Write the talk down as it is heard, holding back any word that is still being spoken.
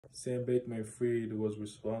Sam Bankman-Fried was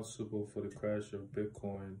responsible for the crash of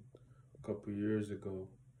Bitcoin a couple years ago.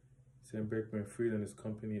 Sam Bankman-Fried and his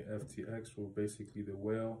company FTX were basically the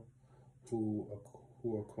whale who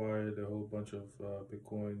acquired a whole bunch of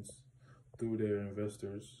Bitcoins through their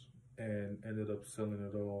investors and ended up selling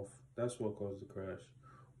it off. That's what caused the crash.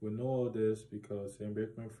 We know all this because Sam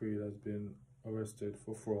Bankman-Fried has been arrested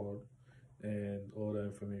for fraud, and all that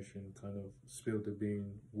information kind of spilled the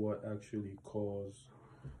bean what actually caused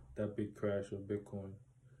that big crash of Bitcoin.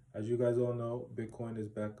 As you guys all know, Bitcoin is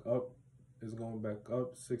back up. It's going back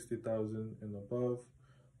up 60,000 and above.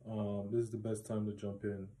 This is the best time to jump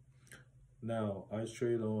in. Now, I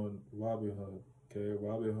trade on Robinhood. Okay,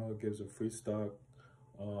 Robinhood gives a free stock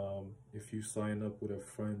if you sign up with a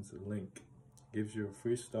friend's link. Gives you a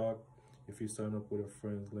free stock if you sign up with a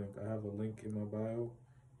friend's link. I have a link in my bio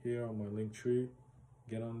here on my link tree.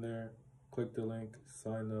 Get on there, click the link,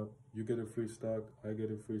 sign up. You get a free stock, I get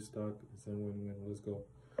a free stock. It's a win-win. Let's go.